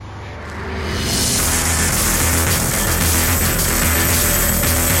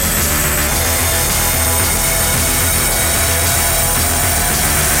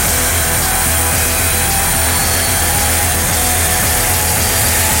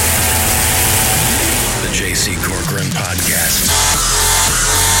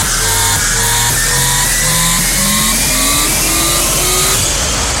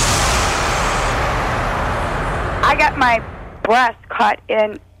my breast caught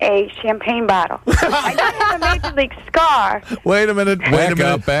in a champagne bottle. I don't have a major league scar. Wait a minute. Back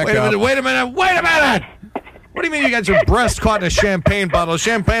up. Wait a minute. What do you mean you got your breast caught in a champagne bottle? A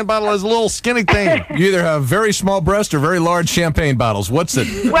champagne bottle is a little skinny thing. You either have very small breast or very large champagne bottles. What's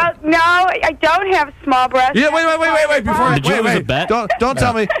it? Well, no, I don't have small breasts. Yeah, wait. Before Did you lose a bet? Don't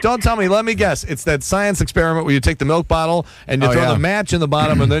tell me. Don't tell me. Let me guess. It's that science experiment where you take the milk bottle and you throw the match in the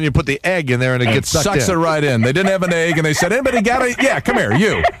bottom and then you put the egg in there and it gets sucked Sucks in. it right in. They didn't have an egg and they said, anybody got it? Yeah, come here,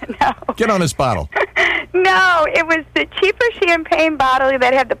 you. No. Get on this bottle. No, it was the cheaper champagne bottle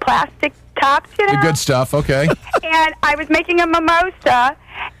that had the plastic tops, you know? The good stuff, okay. And I was making a mimosa,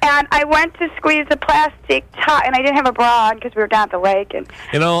 and I went to squeeze the plastic top, and I didn't have a bra on because we were down at the lake. And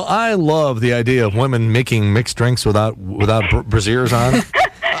You know, I love the idea of women making mixed drinks without brassieres on.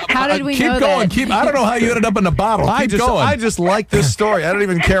 How did we Keep know going. that? I don't know how you ended up in the bottle. I just like this story. I don't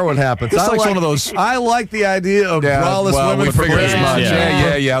even care what happens. It's I like like one of those. I like the idea of braless women we figured as much.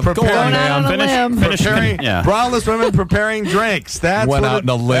 Yeah. Go Preparing- on, Going out on a limb. preparing Yeah. braless women preparing drinks. That's Went what out on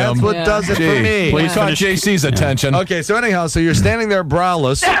a limb. That's what Yeah. does it for Gee, me. Please caught JC's attention. Okay, so anyhow, so you're standing there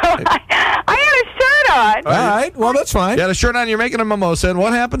braless. You I had a shirt on. All right. Well, that's fine. had a shirt on. You're making a mimosa, and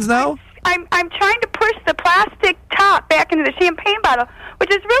what happens now? I'm trying to push the plastic top back into the champagne bottle, which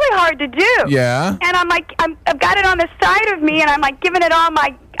is really hard to do. Yeah. And I'm like, I've got it on the side of me, and I'm like giving it all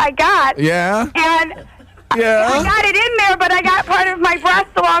I got. Yeah. And I Yeah. got it in there, but I got part of my breast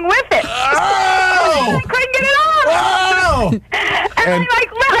along with it. Oh! I couldn't get it off. Oh! And I'm like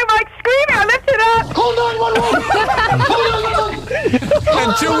screaming. I lifted it up.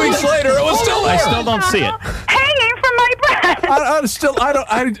 And 2 weeks later, it was still there. I still don't see it. Hanging from my breast.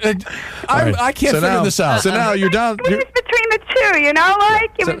 I can't figure this out. So now you're down. It was between the two, you know,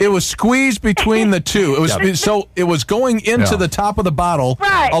 like it was. It was squeezed between the two. It was going into the top of the bottle,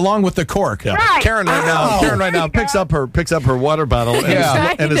 Right. along with the cork. Right. Karen right now picks up her water bottle and,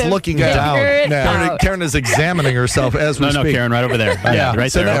 Yeah. is looking Trying to down. figure it out. Karen is examining herself as we No, speak. Karen, right over there. Yeah,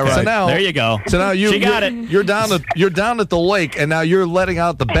 right So there. now, Okay. so now, there you go. So now She got it. You're down at the lake, and now you're letting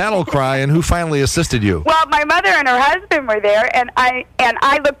out the battle cry. And who finally assisted you? Well, my mother and her husband were there, and I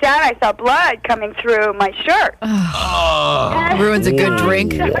looked down. I saw blood coming through my shirt. Ruins a good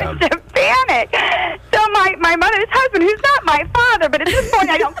drink. I was in panic. So my mother's husband, who's not my father, but at this point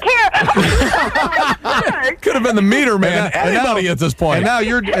I don't care. Could have been the meter man. And now- Anybody at this point.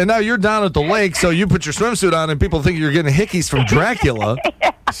 And now you're down at the lake, so you put your swimsuit on, and people think you're getting hickeys from Dracula.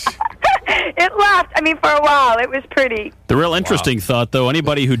 It left. I mean, for a while, it was pretty. The real interesting thought, though,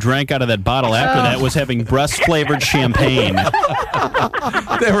 anybody who drank out of that bottle after that was having breast-flavored champagne.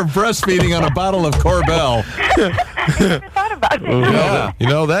 They were breastfeeding on a bottle of Corbel. I never thought about it. Yeah. You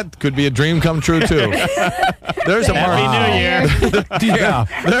know, that could be a dream come true too. There's a Happy New Year. Yeah.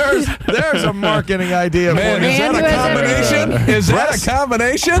 there's a marketing idea Man, for you. is that a Man, combination? Is that a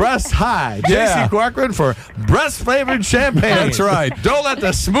combination? Breast high. Yeah. JC Corcoran for breast flavored champagne. That's right. Don't let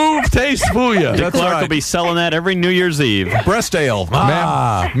the smooth taste fool you. That's Clark right. will be selling that every New Year's Eve. Breast ale.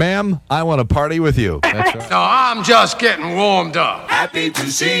 Ma'am, I want to party with you. That's right. No, I'm just getting warmed up. Happy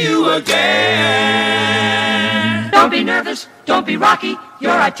to see you again. Don't be nervous, don't be rocky.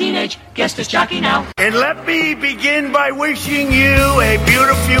 You're a teenage guest as jockey now. And let me begin by wishing you a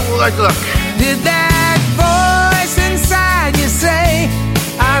beautiful look. Did that voice inside you say,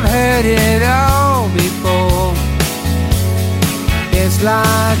 I've heard it all before? It's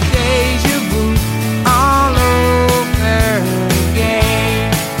like deja vu all over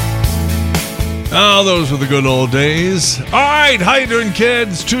again. Oh, those were the good old days. All right, how you doing,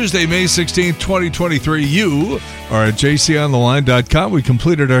 kids? Tuesday, May 16th, 2023. You are at jcontheline.com. We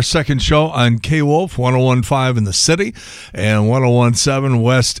completed our second show on K-Wolf, 101.5 in the city and 101.7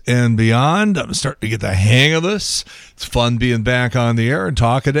 West and beyond. I'm starting to get the hang of this. It's fun being back on the air and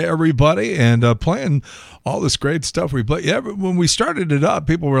talking to everybody and playing all this great stuff we play. Yeah, when we started it up,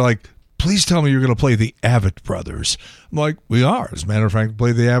 people were like, please tell me you're going to play the Avett Brothers. I'm like, we are. As a matter of fact,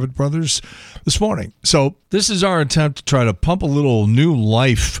 play the Avett Brothers this morning. So this is our attempt to try to pump a little new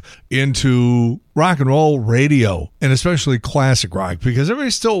life into rock and roll radio, and especially classic rock, because everybody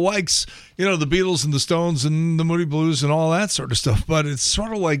still likes, the Beatles and the Stones and the Moody Blues and all that sort of stuff. But it's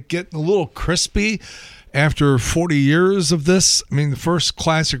sort of like getting a little crispy after 40 years of this. I mean, the first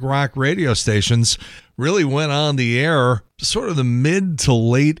classic rock radio stations really went on the air sort of the mid to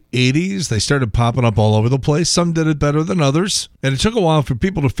late 80s. They started popping up all over the place. Some did it better than others. And it took a while for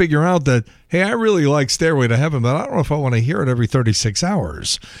people to figure out that, hey, I really like Stairway to Heaven, but I don't know if I want to hear it every 36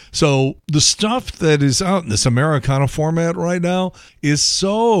 hours. So the stuff that is out in this Americana format right now is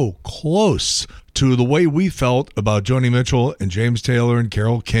so close to the way we felt about Joni Mitchell and James Taylor and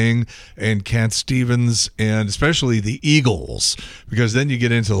Carole King and Cat Stevens and especially the Eagles, because then you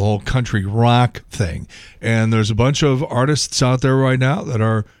get into the whole country rock thing. And there's a bunch of artists out there right now that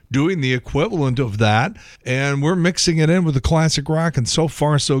are doing the equivalent of that, and we're mixing it in with the classic rock, and so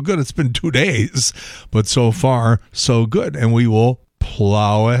far so good. It's been 2 days, but so far so good, and we will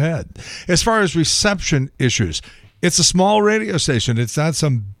plow ahead. As far as reception issues, it's a small radio station. It's not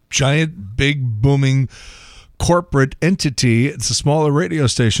some giant, big, booming corporate entity. It's a smaller radio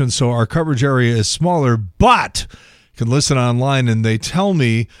station, so our coverage area is smaller, but you can listen online, and they tell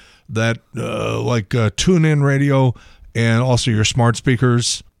me that TuneIn Radio and also your smart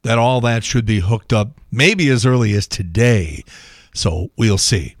speakers, that all that should be hooked up maybe as early as today. So we'll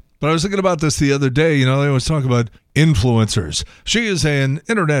see. But I was thinking about this the other day. You know, they always talk about influencers. She is an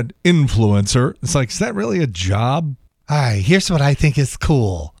internet influencer. It's like, is that really a job? Hi, here's what I think is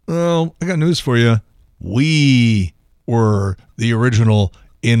cool. Well, I got news for you. We were the original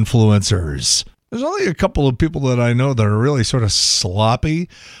influencers. There's only a couple of people that I know that are really sort of sloppy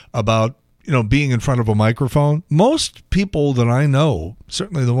about, you know, being in front of a microphone. Most people that I know,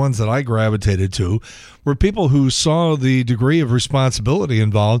 certainly the ones that I gravitated to, were people who saw the degree of responsibility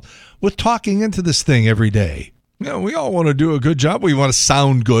involved with talking into this thing every day. You know, we all want to do a good job. We want to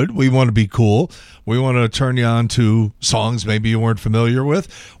sound good. We want to be cool. We want to turn you on to songs maybe you weren't familiar with,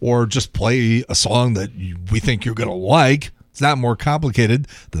 or just play a song that we think you're going to like. It's not more complicated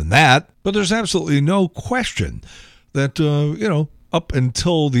than that. But there's absolutely no question that, up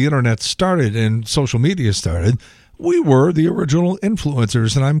until the internet started and social media started, we were the original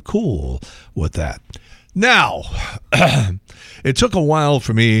influencers, and I'm cool with that. Now, it took a while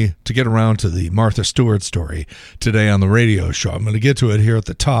for me to get around to the Martha Stewart story today on the radio show. I'm going to get to it here at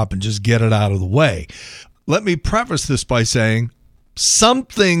the top and just get it out of the way. Let me preface this by saying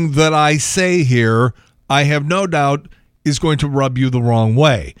something that I say here, I have no doubt, is going to rub you the wrong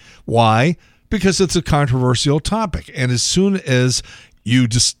way. Why? Because it's a controversial topic. And as soon as you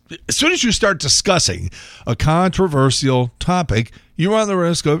start discussing a controversial topic, you run the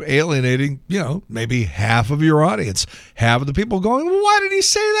risk of alienating, maybe half of your audience, half of the people going, well, why did he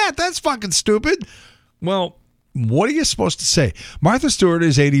say that? That's fucking stupid. Well, what are you supposed to say? Martha Stewart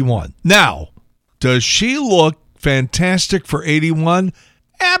is 81. Now, does she look fantastic for 81?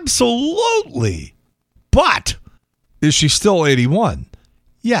 Absolutely. But is she still 81?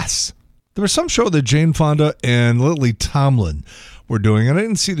 Yes. There was some show that Jane Fonda and Lily Tomlin were doing, and I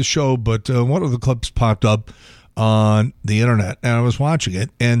didn't see the show, but one of the clips popped up on the internet, and I was watching it,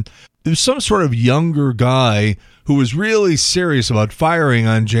 and there was some sort of younger guy who was really serious about firing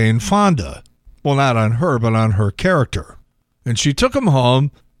on Jane Fonda. Well, not on her, but on her character. And she took him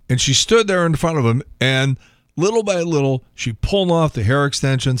home, and she stood there in front of him, and little by little, she pulled off the hair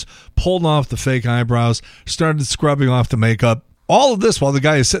extensions, pulled off the fake eyebrows, started scrubbing off the makeup. All of this while the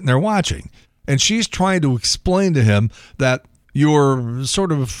guy is sitting there watching. And she's trying to explain to him that you're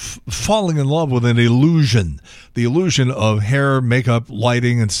sort of falling in love with an illusion, the illusion of hair, makeup,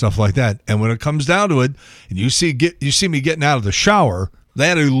 lighting, and stuff like that. And when it comes down to it, and you see me getting out of the shower,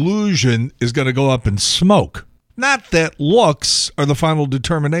 that illusion is going to go up in smoke. Not that looks are the final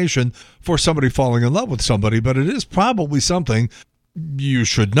determination for somebody falling in love with somebody, but it is probably something you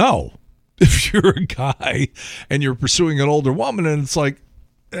should know. If you're a guy and you're pursuing an older woman and it's like,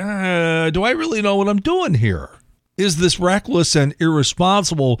 do I really know what I'm doing here? Is this reckless and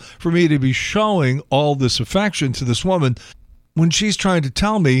irresponsible for me to be showing all this affection to this woman when she's trying to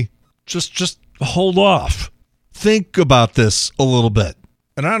tell me, just hold off. Think about this a little bit.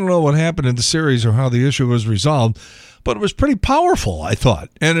 And I don't know what happened in the series or how the issue was resolved, but it was pretty powerful, I thought.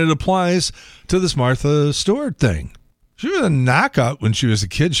 And it applies to this Martha Stewart thing. She was a knockout when she was a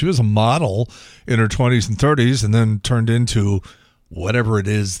kid. She was a model in her 20s and 30s and then turned into whatever it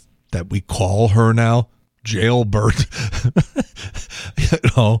is that we call her now, jailbird.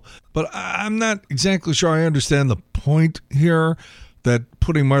 But I'm not exactly sure I understand the point here that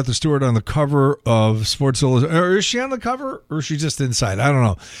putting Martha Stewart on the cover of Sports Illustrated, or is she on the cover or is she just inside? I don't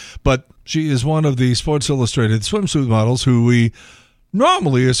know. But she is one of the Sports Illustrated swimsuit models who we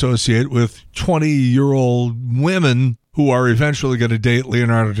normally associate with 20-year-old women who are eventually going to date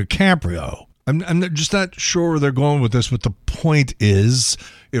Leonardo DiCaprio. I'm just not sure where they're going with this, but the point is,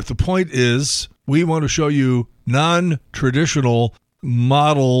 if the point is we want to show you non-traditional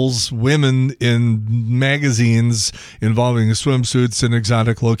models, women in magazines involving swimsuits and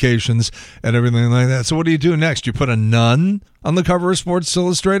exotic locations and everything like that. So what do you do next? You put a nun on the cover of Sports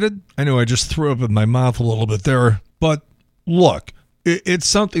Illustrated? I know I just threw up in my mouth a little bit there, but look, it's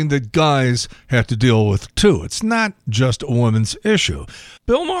something that guys have to deal with too. It's not just a woman's issue.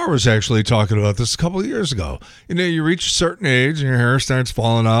 Bill Maher was actually talking about this a couple of years ago. You reach a certain age and your hair starts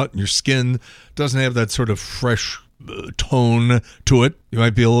falling out and your skin doesn't have that sort of fresh tone to it. You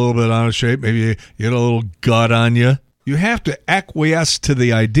might be a little bit out of shape. Maybe you get a little gut on you. You have to acquiesce to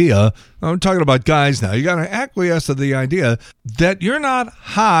the idea. I'm talking about guys now. You got to acquiesce to the idea that you're not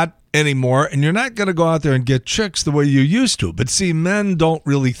hot anymore and you're not going to go out there and get chicks the way you used to. But see, men don't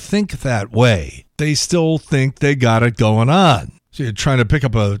really think that way. They still think they got it going on. So you're trying to pick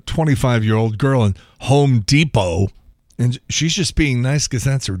up a 25-year-old girl in Home Depot and she's just being nice because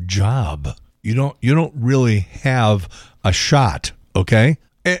that's her job. You don't really have a shot, okay?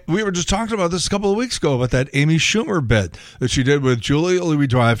 And we were just talking about this a couple of weeks ago about that Amy Schumer bit that she did with Julia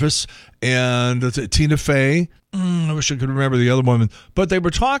Louis-Dreyfus and Tina Fey. I wish I could remember the other woman. But they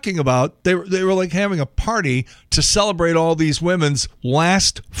were talking about, they were like having a party to celebrate all these women's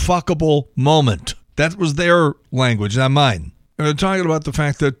last fuckable moment. That was their language, not mine. And they're talking about the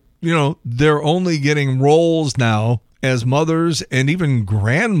fact that, they're only getting roles now as mothers and even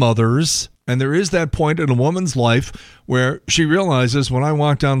grandmothers. And there is that point in a woman's life where she realizes when I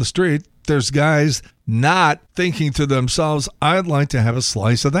walk down the street, there's guys not thinking to themselves, I'd like to have a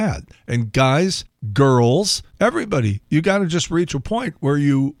slice of that. And guys, girls, everybody, you got to just reach a point where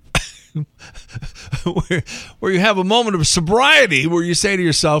you where you have a moment of sobriety where you say to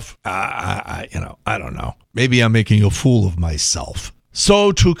yourself, I don't know. Maybe I'm making a fool of myself.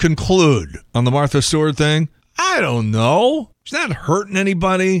 So to conclude on the Martha Stewart thing, I don't know. She's not hurting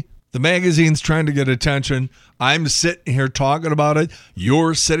anybody. The magazine's trying to get attention. I'm sitting here talking about it.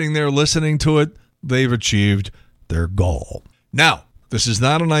 You're sitting there listening to it. They've achieved their goal. Now, this is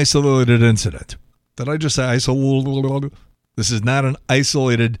not an isolated incident. Did I just say isolated? This is not an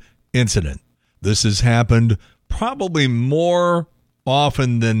isolated incident. This has happened probably more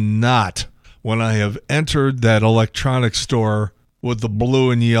often than not when I have entered that electronics store with the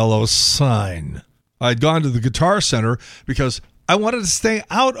blue and yellow sign. I'd gone to the Guitar Center because I wanted to stay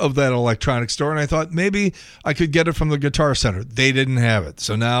out of that electronics store, and I thought maybe I could get it from the Guitar Center. They didn't have it.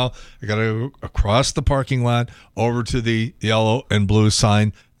 So now I got to go across the parking lot over to the yellow and blue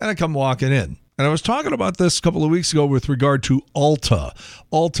sign, and I come walking in. And I was talking about this a couple of weeks ago with regard to Ulta.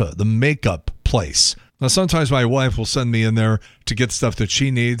 Ulta, the makeup place. Now, sometimes my wife will send me in there to get stuff that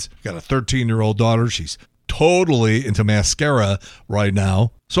she needs. I've got a 13-year-old daughter. She's totally into mascara right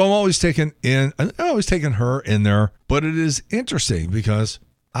now. So I'm always taking her in there. But it is interesting because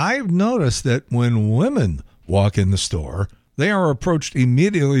I've noticed that when women walk in the store, they are approached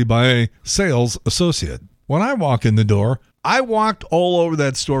immediately by a sales associate. When I walk in the door, I walked all over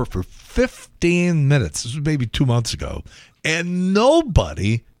that store for 15 minutes. This was maybe 2 months ago. And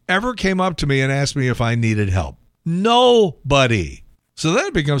nobody ever came up to me and asked me if I needed help. Nobody. So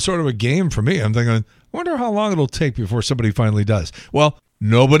that becomes sort of a game for me. I'm thinking, I wonder how long it'll take before somebody finally does. Well,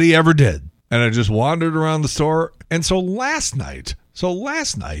 nobody ever did. And I just wandered around the store. And so last night,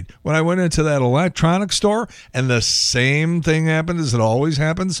 when I went into that electronics store and the same thing happened as it always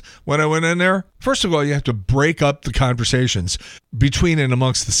happens when I went in there. First of all, you have to break up the conversations between and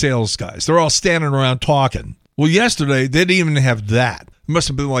amongst the sales guys. They're all standing around talking. Well, yesterday, they didn't even have that. It must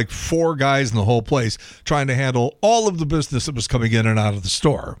have been like 4 guys in the whole place trying to handle all of the business that was coming in and out of the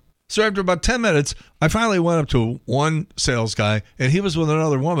store. So after about 10 minutes, I finally went up to one sales guy, and he was with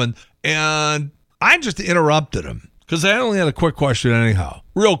another woman, and I just interrupted him because I only had a quick question anyhow,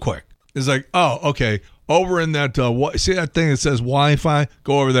 real quick. It's like, oh, okay, over in that, see that thing that says Wi-Fi?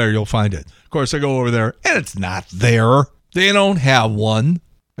 Go over there, you'll find it. Of course, I go over there, and it's not there. They don't have one.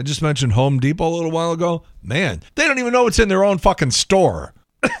 I just mentioned Home Depot a little while ago. Man, they don't even know it's in their own fucking store.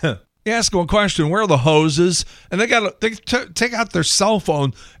 You ask them a question, where are the hoses? And they take out their cell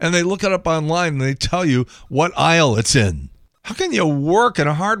phone and they look it up online and they tell you what aisle it's in. How can you work in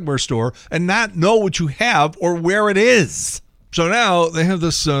a hardware store and not know what you have or where it is? So now they have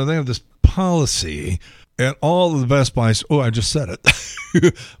this policy at all of the Best Buy. Oh, I just said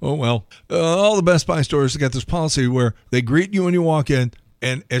it. Oh well, all the Best Buy stores got this policy where they greet you when you walk in.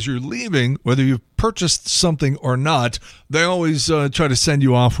 And as you're leaving, whether you've purchased something or not, they always try to send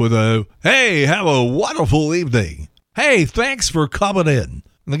you off with a, hey, have a wonderful evening. Hey, thanks for coming in.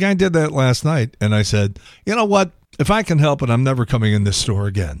 And the guy did that last night. And I said, you know what? If I can help it, I'm never coming in this store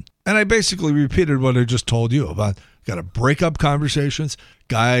again. And I basically repeated what I just told you about. Got to break up conversations.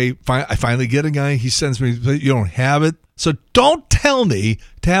 I finally get a guy. He sends me, you don't have it. So don't tell me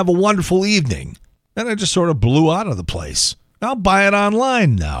to have a wonderful evening. And I just sort of blew out of the place. I'll buy it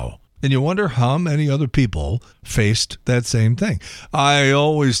online now. And you wonder how many other people faced that same thing. I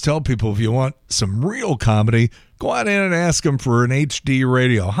always tell people, if you want some real comedy, go on in and ask them for an HD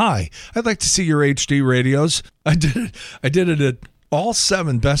radio. Hi, I'd like to see your HD radios. I did it at all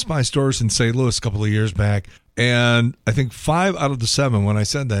 7 Best Buy stores in St. Louis a couple of years back. And I think 5 out of the 7, when I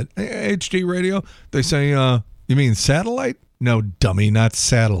said that, hey, HD radio, they say, you mean satellite? No, dummy, not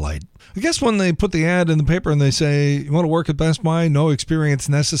satellite. I guess when they put the ad in the paper and they say, you want to work at Best Buy? No experience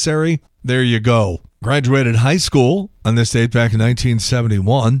necessary. There you go. Graduated high school on this date back in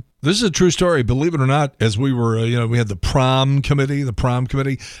 1971. This is a true story, believe it or not, as we were, we had the prom committee,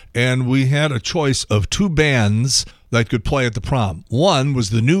 and we had a choice of 2 bands that could play at the prom. One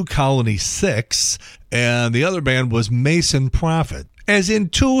was the New Colony 6, and the other band was Mason Prophet, as in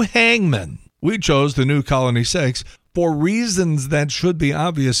 2 hangmen. We chose the New Colony 6 for reasons that should be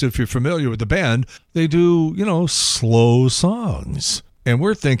obvious if you're familiar with the band. They do, slow songs. And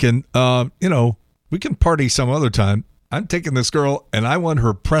we're thinking, we can party some other time. I'm taking this girl, and I want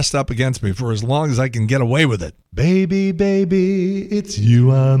her pressed up against me for as long as I can get away with it. Baby, baby, it's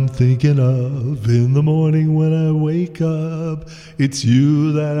you I'm thinking of in the morning when I wake up. It's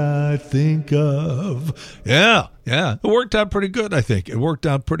you that I think of. Yeah. It worked out pretty good, I think. It worked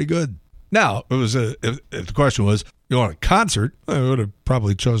out pretty good. Now, it was if the question was, you want a concert, I would have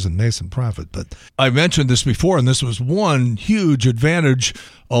probably chosen Mason Prophet. But I mentioned this before, and this was one huge advantage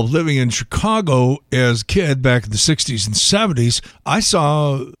of living in Chicago as a kid back in the 60s and 70s. I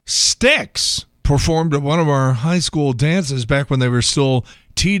saw Styx performed at one of our high school dances back when they were still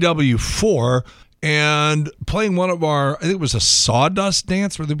TW4, and playing one of our, I think it was a sawdust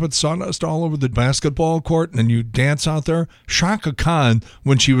dance where they put sawdust all over the basketball court and then you dance out there. Chaka Khan,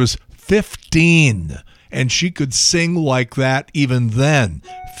 when she was 15, and she could sing like that even then.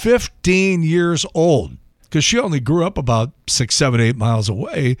 15 years old, because she only grew up about 6, 7, 8 miles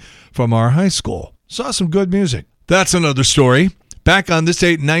away from our high school. Saw some good music. That's another story. Back on this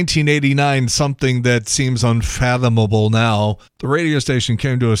date in 1989, something that seems unfathomable now, the radio station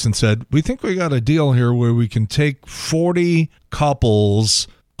came to us and said, we think we got a deal here where we can take 40 couples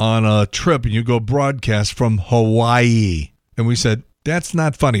on a trip and you go broadcast from Hawaii. And we said, that's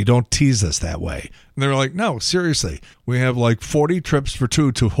not funny. Don't tease us that way. And they were like, no, seriously. We have like 40 trips for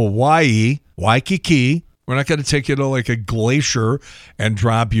 2 to Hawaii, Waikiki. We're not going to take you to like a glacier and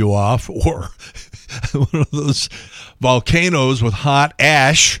drop you off or one of those volcanoes with hot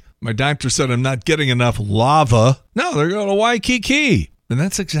ash. My doctor said I'm not getting enough lava. No, they're going to Waikiki. And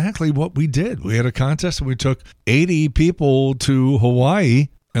that's exactly what we did. We had a contest and we took 80 people to Hawaii.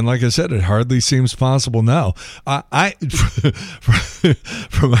 And like I said, it hardly seems possible now. For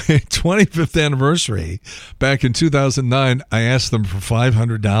my 25th anniversary, back in 2009, I asked them for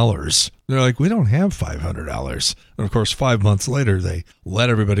 $500. They're like, we don't have $500. And of course, 5 months later, they let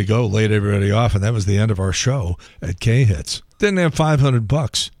everybody go, laid everybody off, and that was the end of our show at K-Hits. Didn't have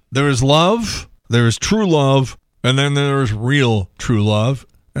 $500. There is love, there is true love, and then there is real true love.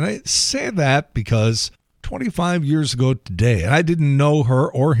 And I say that because 25 years ago today, and I didn't know her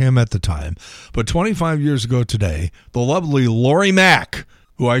or him at the time, but 25 years ago today, the lovely Lori Mack,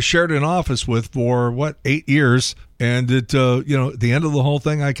 who I shared an office with for, 8 years, and it, at the end of the whole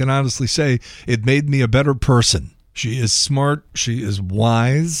thing, I can honestly say it made me a better person. She is smart, she is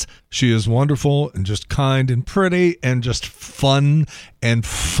wise, she is wonderful and just kind and pretty and just fun and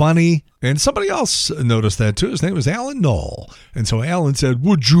funny. And somebody else noticed that too. His name was Alan Knoll. And so Alan said,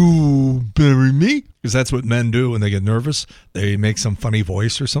 would you marry me? Because that's what men do when they get nervous. They make some funny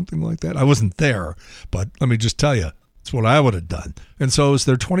voice or something like that. I wasn't there, but let me just tell you, it's what I would have done. And so it's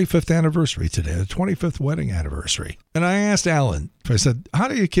their 25th anniversary today, the 25th wedding anniversary. And I asked Alan, I said, how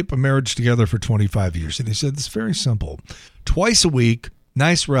do you keep a marriage together for 25 years? And he said, it's very simple. Twice a week,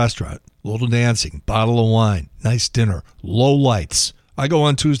 nice restaurant, a little dancing, bottle of wine, nice dinner, low lights. I go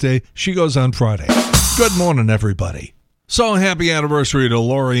on Tuesday, she goes on Friday. Good morning, everybody. So happy anniversary to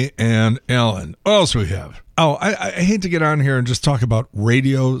Lori and Alan. What else we have? Oh, I hate to get on here and just talk about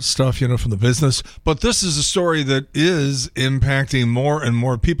radio stuff, from the business, but this is a story that is impacting more and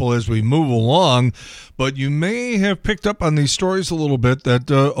more people as we move along. But you may have picked up on these stories a little bit that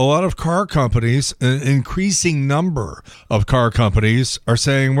a lot of car companies, an increasing number of car companies, are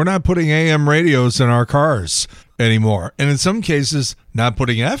saying we're not putting AM radios in our cars anymore. And in some cases, not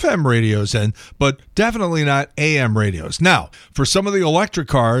putting FM radios in, but definitely not AM radios. Now, for some of the electric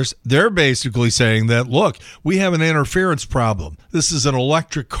cars, they're basically saying that, look, we have an interference problem. This is an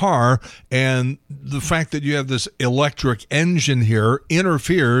electric car, and the fact that you have this electric engine here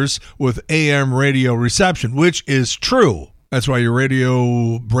interferes with AM radio reception, which is true. That's why your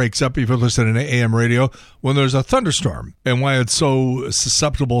radio breaks up if you're listening to AM radio when there's a thunderstorm, and why it's so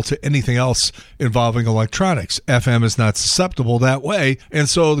susceptible to anything else involving electronics. FM is not susceptible that way, and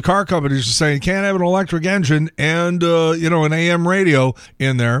so the car companies are saying you can't have an electric engine and an AM radio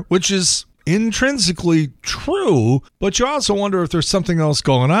in there, which is intrinsically true, but you also wonder if there's something else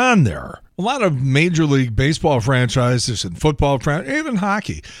going on there. A lot of Major League Baseball franchises and football franchises, even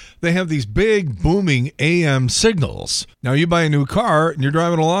hockey, they have these big booming AM signals. Now you buy a new car and you're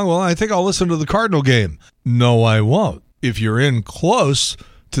driving along, well, I think I'll listen to the Cardinal game. No, I won't. If you're in close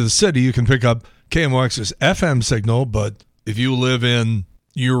to the city, you can pick up KMOX's FM signal, but if you live in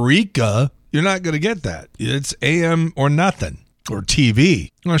Eureka, you're not going to get that. It's AM or nothing. Or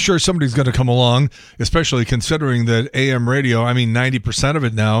TV. I'm sure somebody's going to come along, especially considering that AM radio, 90% of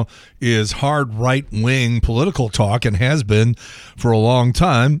it now is hard right-wing political talk and has been for a long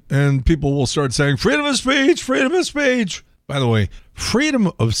time. And people will start saying, freedom of speech, freedom of speech. By the way,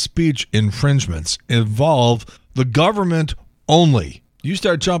 freedom of speech infringements involve the government only. You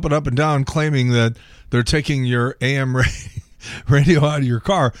start jumping up and down claiming that they're taking your AM radio out of your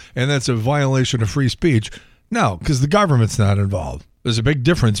car and that's a violation of free speech. No, because the government's not involved. There's a big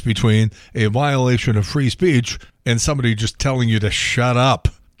difference between a violation of free speech and somebody just telling you to shut up.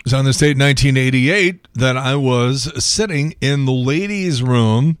 It was on this date, 1988, that I was sitting in the ladies'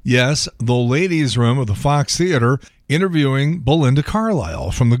 room, yes, the ladies' room of the Fox Theater, interviewing Belinda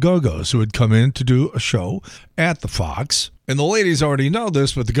Carlisle from the Go-Go's, who had come in to do a show at the Fox. And the ladies already know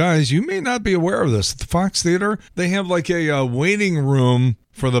this, but the guys, you may not be aware of this. At the Fox Theater, they have like a waiting room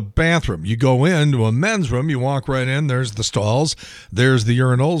for the bathroom. You go into a men's room, you walk right in, there's the stalls, there's the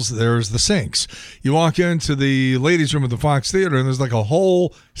urinals, there's the sinks. You walk into the ladies' room at the Fox Theater, and there's like a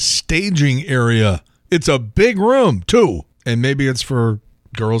whole staging area. It's a big room, too. And maybe it's for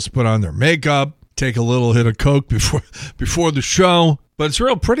girls to put on their makeup, take a little hit of Coke before the show. But it's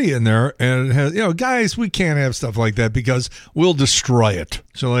real pretty in there, and it has, guys, we can't have stuff like that because we'll destroy it.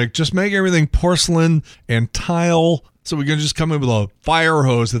 So, just make everything porcelain and tile so we can just come in with a fire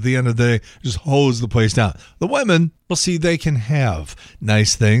hose at the end of the day, just hose the place down. The women, well, see, they can have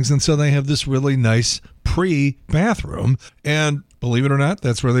nice things, and so they have this really nice pre-bathroom, and believe it or not,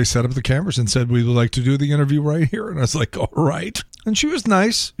 that's where they set up the cameras and said, we would like to do the interview right here. And I was like, all right. And she was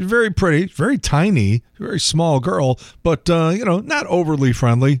nice, very pretty, very tiny, very small girl, but, not overly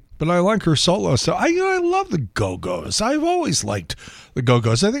friendly. But I like her solo. So I love the Go-Go's. I've always liked the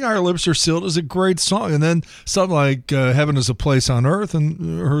Go-Go's. I think Our Lips Are Sealed is a great song. And then something like Heaven is a Place on Earth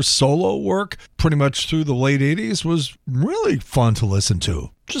and her solo work pretty much through the late 80s was really fun to listen to.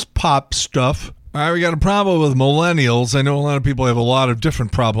 Just pop stuff. All right, we got a problem with millennials. I know a lot of people have a lot of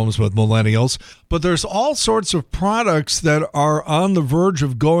different problems with millennials, but there's all sorts of products that are on the verge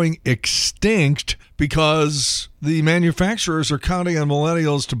of going extinct because the manufacturers are counting on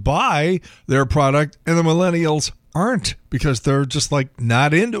millennials to buy their product, and the millennials aren't because they're just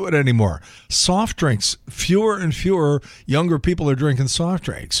not into it anymore. Soft drinks, fewer and fewer younger people are drinking soft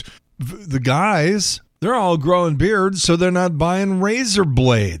drinks. The guys, they're all growing beards, so they're not buying razor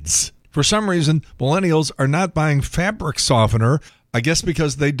blades. For some reason, millennials are not buying fabric softener, I guess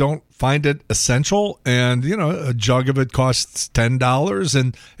because they don't find it essential. And, a jug of it costs $10.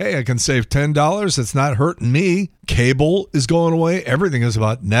 And, hey, I can save $10. It's not hurting me. Cable is going away. Everything is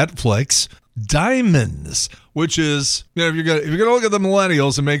about Netflix. Diamonds, which is, if you're going to look at the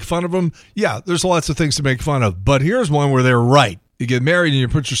millennials and make fun of them, yeah, there's lots of things to make fun of. But here's one where they're right. You get married and you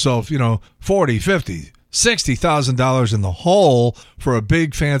put yourself, $40, $50, $60,000 in the hole for a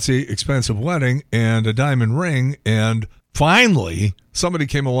big, fancy, expensive wedding and a diamond ring. And finally, somebody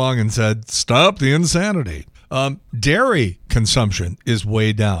came along and said, stop the insanity. Dairy consumption is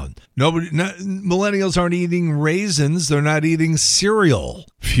way down. Millennials aren't eating raisins. They're not eating cereal.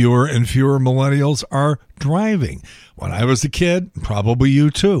 Fewer and fewer millennials are driving. When I was a kid, probably you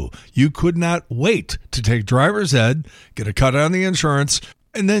too, you could not wait to take driver's ed, get a cut on the insurance,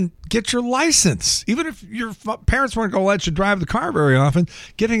 and then get your license. Even if your parents weren't going to let you drive the car very often,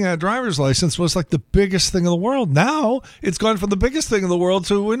 getting a driver's license was like the biggest thing in the world. Now it's gone from the biggest thing in the world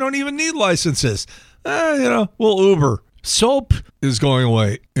to we don't even need licenses. We'll Uber. Soap is going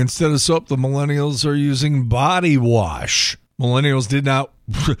away. Instead of soap, the millennials are using body wash. Millennials did not,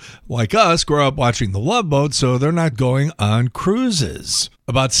 like us, grow up watching The Love Boat, so they're not going on cruises.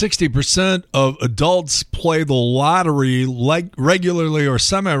 About 60% of adults play the lottery regularly or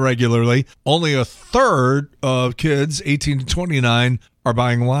semi-regularly. Only a third of kids, 18 to 29, are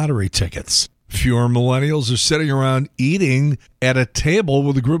buying lottery tickets. Fewer millennials are sitting around eating at a table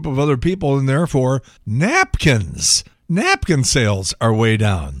with a group of other people, and therefore napkins. Napkin sales are way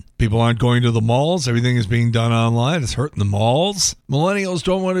down. People aren't going to the malls. Everything is being done online. It's hurting the malls. Millennials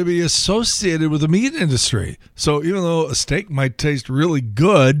don't want to be associated with the meat industry. So even though a steak might taste really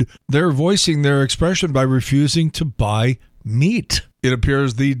good, they're voicing their expression by refusing to buy meat. It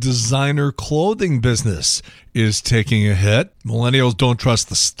appears the designer clothing business is taking a hit. Millennials don't trust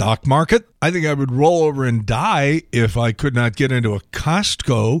the stock market. I think I would roll over and die if I could not get into a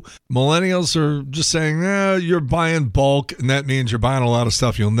Costco. Millennials are just saying, you're buying bulk, and that means you're buying a lot of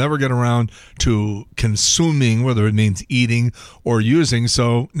stuff you'll never get around to consuming, whether it means eating or using.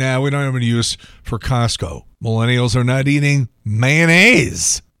 So, we don't have any use for Costco. Millennials are not eating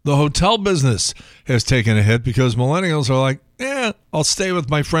mayonnaise. The hotel business has taken a hit because millennials are like, I'll stay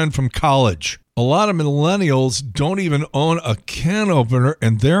with my friend from college. A lot of millennials don't even own a can opener,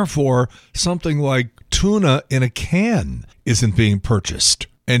 and therefore something like tuna in a can isn't being purchased.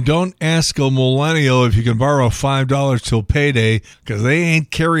 And don't ask a millennial if you can borrow $5 till payday because they ain't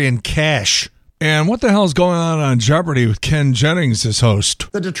carrying cash. And what the hell is going on Jeopardy with Ken Jennings as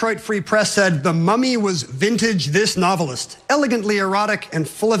host? The Detroit Free Press said The Mummy was vintage this novelist, elegantly erotic and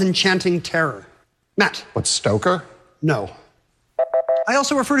full of enchanting terror. Matt. What, Stoker? No. I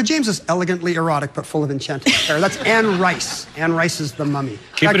also refer to James as elegantly erotic but full of enchanting terror. That's Anne Rice. Anne Rice is The Mummy.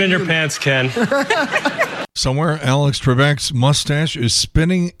 Keep it in your pants, Ken. Somewhere Alex Trebek's mustache is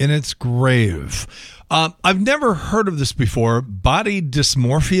spinning in its grave. I've never heard of this before. Body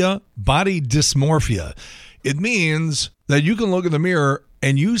dysmorphia. Body dysmorphia. It means that you can look in the mirror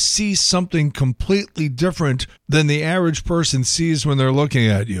and you see something completely different than the average person sees when they're looking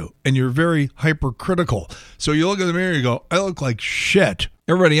at you. And you're very hypercritical. So you look in the mirror and you go, I look like shit.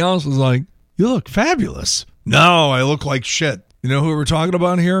 Everybody else is like, you look fabulous. No, I look like shit. You know who we're talking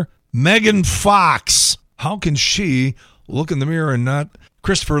about here? Megan Fox. How can she look in the mirror and not...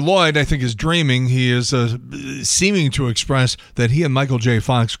 Christopher Lloyd, I think, is dreaming. He is seeming to express that he and Michael J.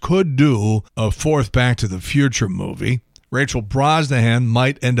 Fox could do a fourth Back to the Future movie. Rachel Brosnahan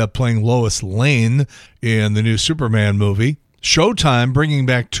might end up playing Lois Lane in the new Superman movie. Showtime bringing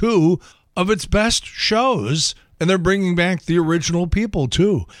back 2 of its best shows, and they're bringing back the original people,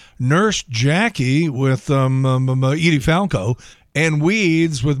 too. Nurse Jackie with Edie Falco, and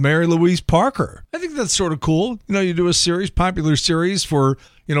Weeds with Mary Louise Parker. I think that's sort of cool. You know, you do a series, popular series for,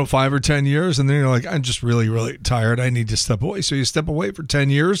 5 or 10 years, and then you're like, I'm just really, really tired. I need to step away. So you step away for 10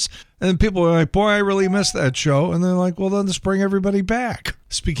 years, and then people are like, boy, I really missed that show. And they're like, well, then let's bring everybody back.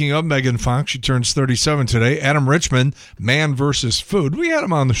 Speaking of Megan Fox, she turns 37 today. Adam Richman, Man vs. Food. We had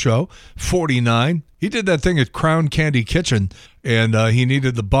him on the show, 49. He did that thing at Crown Candy Kitchen, and he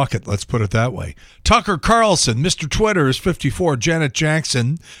needed the bucket, let's put it that way. Tucker Carlson, Mr. Twitter, is 54. Janet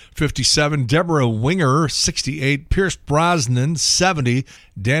Jackson, 57. Deborah Winger, 68. Pierce Brosnan, 70.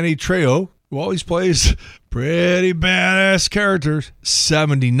 Danny Trejo, who always plays pretty badass characters,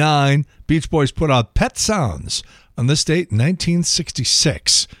 79. Beach Boys put out Pet Sounds on this date,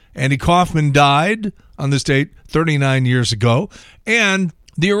 1966. Andy Kaufman died on this date 39 years ago. And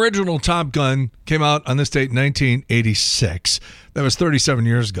the original Top Gun came out on this date, 1986. That was 37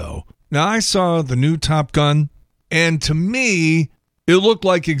 years ago. Now, I saw the new Top Gun, and to me, it looked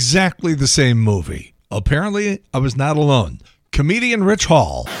like exactly the same movie. Apparently, I was not alone. Comedian Rich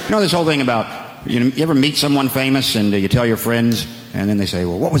Hall. You know this whole thing about, you ever meet someone famous and you tell your friends, and then they say,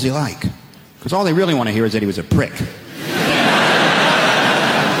 well, what was he like? Because all they really want to hear is that he was a prick.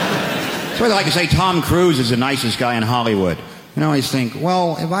 So they like to say Tom Cruise is the nicest guy in Hollywood. You know, I always think,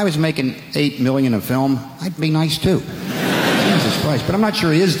 well, if I was making $8 million a film, I'd be nice too. Jesus Christ. But I'm not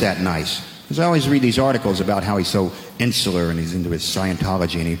sure he is that nice. Because I always read these articles about how he's so insular and he's into his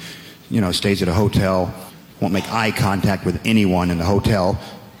Scientology and he, stays at a hotel, won't make eye contact with anyone in the hotel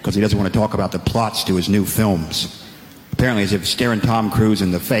because he doesn't want to talk about the plots to his new films. Apparently, as if staring Tom Cruise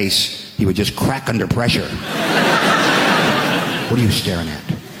in the face, he would just crack under pressure. What are you staring at?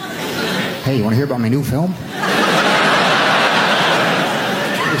 Hey, you want to hear about my new film?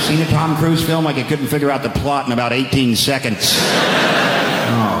 You ever seen a Tom Cruise film like he couldn't figure out the plot in about 18 seconds?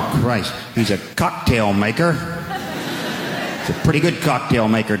 Oh, Christ. He's a cocktail maker. He's a pretty good cocktail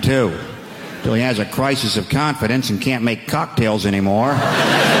maker, too. Till he has a crisis of confidence and can't make cocktails anymore.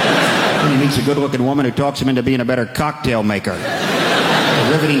 Then he meets a good-looking woman who talks him into being a better cocktail maker.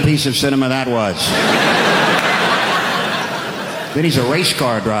 A riveting piece of cinema that was. Then he's a race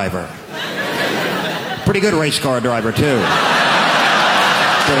car driver. Pretty good race car driver, too.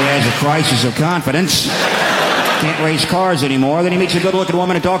 Till he has a crisis of confidence. Can't race cars anymore. Then he meets a good-looking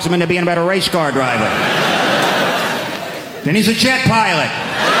woman who talks him into being a better race car driver. Then he's a jet pilot.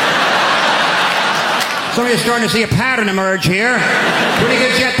 So you're starting to see a pattern emerge here. Pretty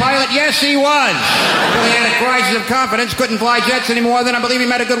good jet pilot, Yes, he was. Until he had a crisis of confidence, couldn't fly jets anymore. Then I believe he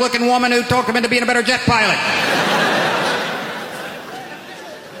met a good-looking woman who talked him into being a better jet pilot.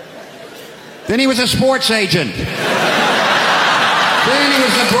 Then he was a sports agent. Then he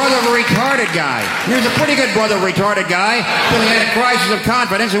was the brother of a retarded guy. He was a pretty good brother of a retarded guy. Until he had a crisis of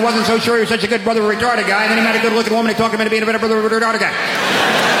confidence. He wasn't so sure he was such a good brother of a retarded guy. And then he met a good-looking woman who talked him into being a better brother of a retarded guy.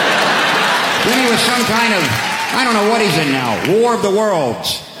 Then he was some kind of, I don't know what he's in now, War of the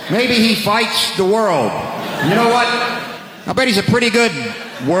Worlds. Maybe he fights the world. You know what? I bet he's a pretty good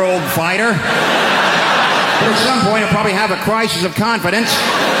world fighter. But at some point he'll probably have a crisis of confidence.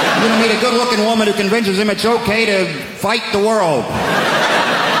 He's going to meet a good-looking woman who convinces him it's okay to fight the world.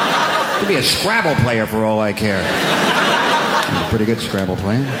 Could be a Scrabble player for all I care. He's a pretty good Scrabble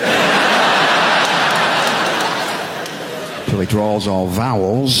player. Until he draws all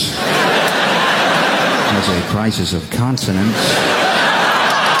vowels. Has a crisis of consonants.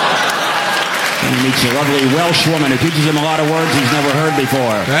 And he meets a lovely Welsh woman who teaches him a lot of words he's never heard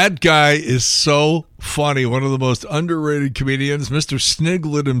before. That guy is so funny. One of the most underrated comedians, Mr.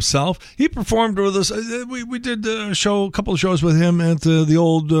 Sniglet himself. He performed with us. We did a couple of shows with him at the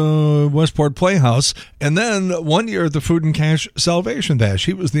old Westport Playhouse. And then one year at the Food and Cash Salvation Dash,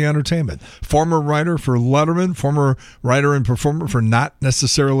 he was the entertainment. Former writer for Letterman, former writer and performer for Not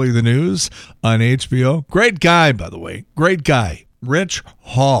Necessarily the News on HBO. Great guy, by the way. Great guy. Rich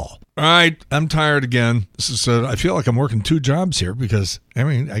Hall. All right, I'm tired again. This is I feel like I'm working two jobs here because,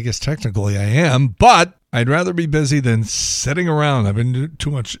 I guess technically I am, but I'd rather be busy than sitting around. I've been doing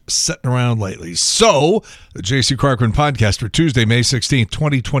too much sitting around lately. So, the J.C. Corcoran podcast for Tuesday, May 16th,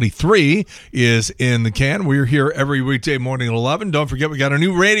 2023 is in the can. We're here every weekday morning at 11. Don't forget, we got a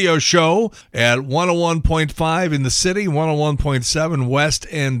new radio show at 101.5 in the city, 101.7 west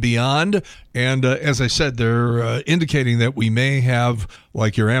and beyond. And as I said, they're indicating that we may have,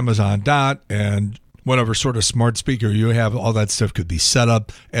 like your Amazon Dot and whatever sort of smart speaker you have, all that stuff could be set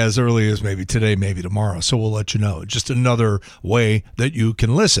up as early as maybe today, maybe tomorrow. So we'll let you know. Just another way that you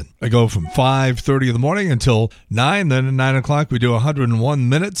can listen. I go from 5:30 in the morning until 9. Then at 9 o'clock, we do 101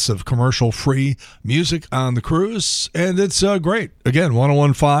 minutes of commercial-free music on the cruise. And it's great. Again,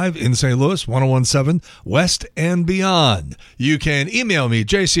 101.5 in St. Louis, 101.7 west and beyond. You can email me,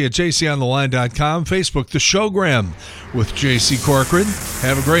 jc@jcontheline.com, Facebook, The Showgram with J.C. Corcoran.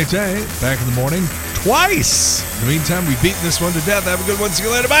 Have a great day. Back in the morning. Twice. In the meantime, we've beaten this one to death. Have a good one. See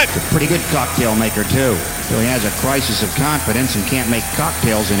you later. Bye. He's a pretty good cocktail maker, too. So he has a crisis of confidence and can't make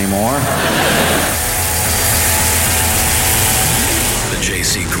cocktails anymore. The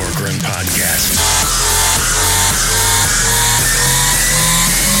J.C. Corcoran Podcast.